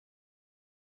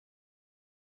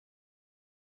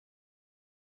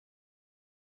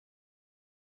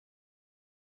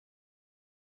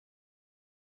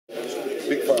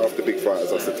Big fight after big fight,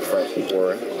 as I said to Frank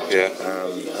Warren. Yeah.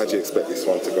 How do you expect this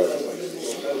one to go?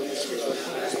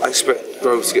 I expect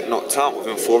Groves to get knocked out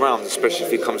within 4 rounds, especially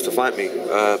if he comes to fight me.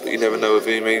 But you never know with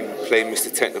him. He may play Mr.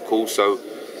 Technical, so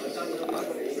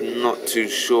I'm not too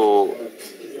sure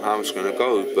how it's going to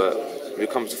go. But if he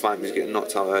comes to fight me, he's getting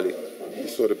knocked out early. You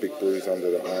saw the big bruise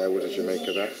under the eye. What did you make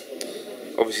of that?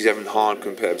 Obviously, he's having hard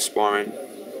competitive sparring,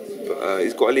 but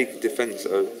he's got a league defence,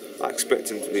 so I expect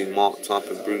him to be marked up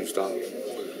and bruised up.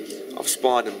 I've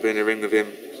sparred and been in the ring with him.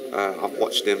 I've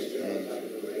watched him.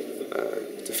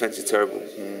 Defence is terrible,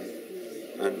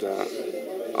 and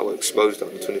I was exposed on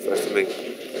the 21st of May.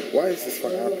 Why is this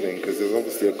fight happening? Because there's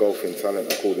obviously a gulf in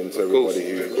talent according to everybody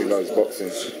who knows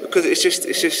boxing. Because it's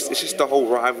just the whole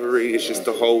rivalry. It's just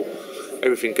the whole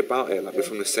everything about it. Like, we're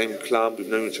from the same club. We've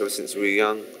known each other since we were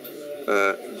young.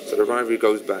 So the rivalry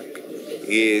goes back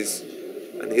years,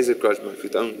 and it is a grudge match. We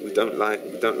don't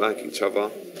like each other.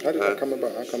 How did that come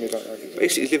about? How come you don't like each other?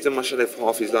 Basically, he's lived in my shadow for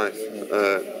half his life.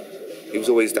 He was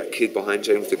always that kid behind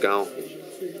James DeGale.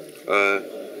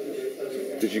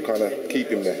 Did you kind of keep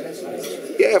him there?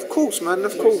 Yeah, of course, man,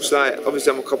 of course. Like,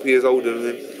 obviously, I'm a couple of years older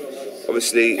than him.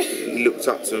 Obviously, he looked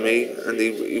up to me, and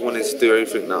he wanted to do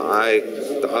everything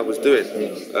that I was doing.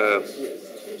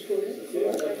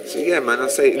 So yeah, man, I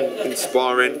say in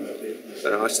sparring,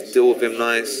 I used to deal with him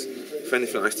nice. If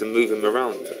anything, I used to move him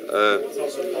around. So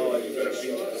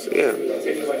yeah.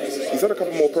 He's had a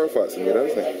couple more pro fights than you,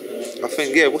 hasn't he? I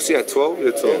think, yeah, what's he had, 12? He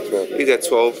had 12. Yeah, 12. He's had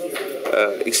 12.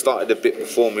 He started a bit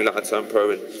before me, like I turned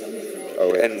pro in.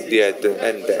 Oh, yeah. The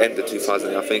end of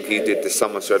 2000. I think he did the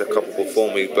summer, so he had a couple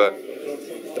before me, but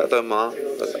that don't matter,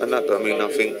 and that don't mean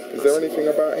nothing. Is there anything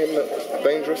about him that's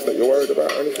dangerous that you're worried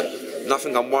about, or anything?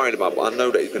 Nothing I'm worried about, but I know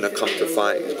that he's going to come to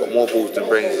fight. He's got more balls than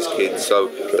brains, this kid, so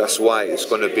that's why it's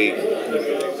going to be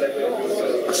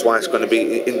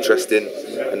interesting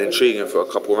and intriguing for a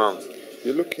couple rounds.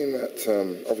 You're looking at,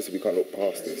 obviously we can't look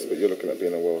past this, but you're looking at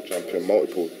being a world champion,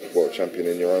 multiple world champion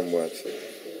in your own words.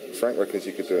 Frank reckons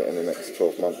you could do it in the next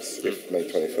 12 months if May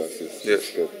 21st is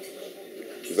good.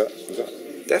 Is that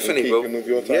definitely, in keeping with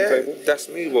your timetable? Yeah, that's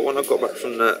me. But when I got back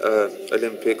from the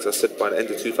Olympics, I said by the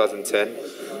end of 2010, I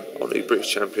want to be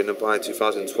British champion, and by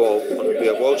 2012, I want to be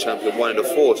a world champion, 1 in the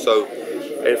 4. So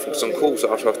everything's on course.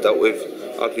 So after I've dealt with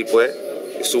Ugly Boy,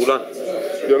 it's all done.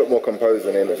 You look more composed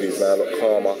in the interviews now, look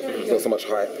calmer, not so much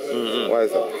hype. Why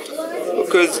is that?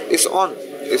 Because it's on.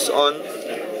 It's on.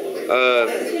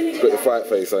 Got the fight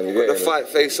face on, you get the fight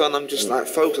face on, I'm just like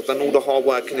focused. I've done all the hard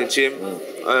work in the gym.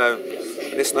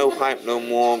 There's no hype no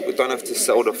more. We don't have to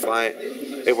sell the fight.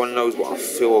 Everyone knows what I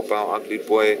feel about Ugly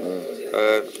Boy.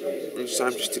 It's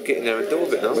time just to get in there and deal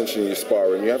with it now. Mentioning you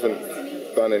sparring, you haven't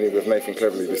done any with Nathan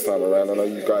Cleverly this time around. I know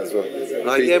you guys were.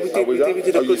 Yeah, we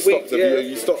did a good week.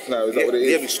 You stopped now, is that what it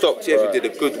is? Yeah, we stopped. Yeah, we did a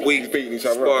good week. Beating each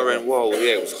other sparring well.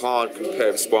 Yeah, it was hard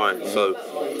competitive sparring. So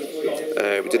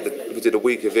we did a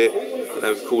week of it. And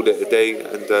we've called it a day,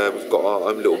 and we've got our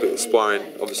own little bit of sparring.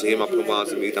 Obviously, him up in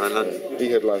Wales and me down in London.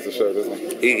 He headlines the show,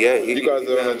 doesn't he? You guys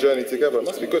are on a journey together. It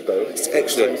must be good though. It's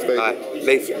excellent.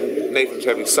 Nathan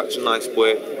Cleverly's such a nice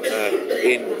boy,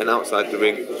 in and outside the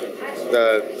ring.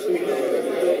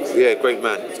 Yeah, great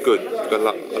man. It's good.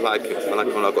 I like him. I like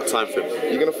him when I've got time for him.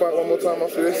 You gonna fight one more time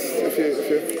after this, if you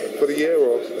for the year,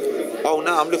 or? Oh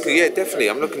no, I'm looking. Yeah, definitely.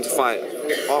 I'm looking to fight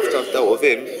after I've dealt with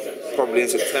him. Probably in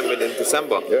September and in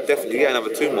December. Yeah. Definitely, yeah, another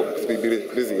 2 more. Be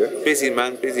busy, yeah? Busy,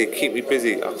 man, busy. Keep me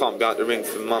busy. I can't be out the ring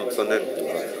for months on end.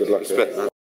 Good luck. Respect, man.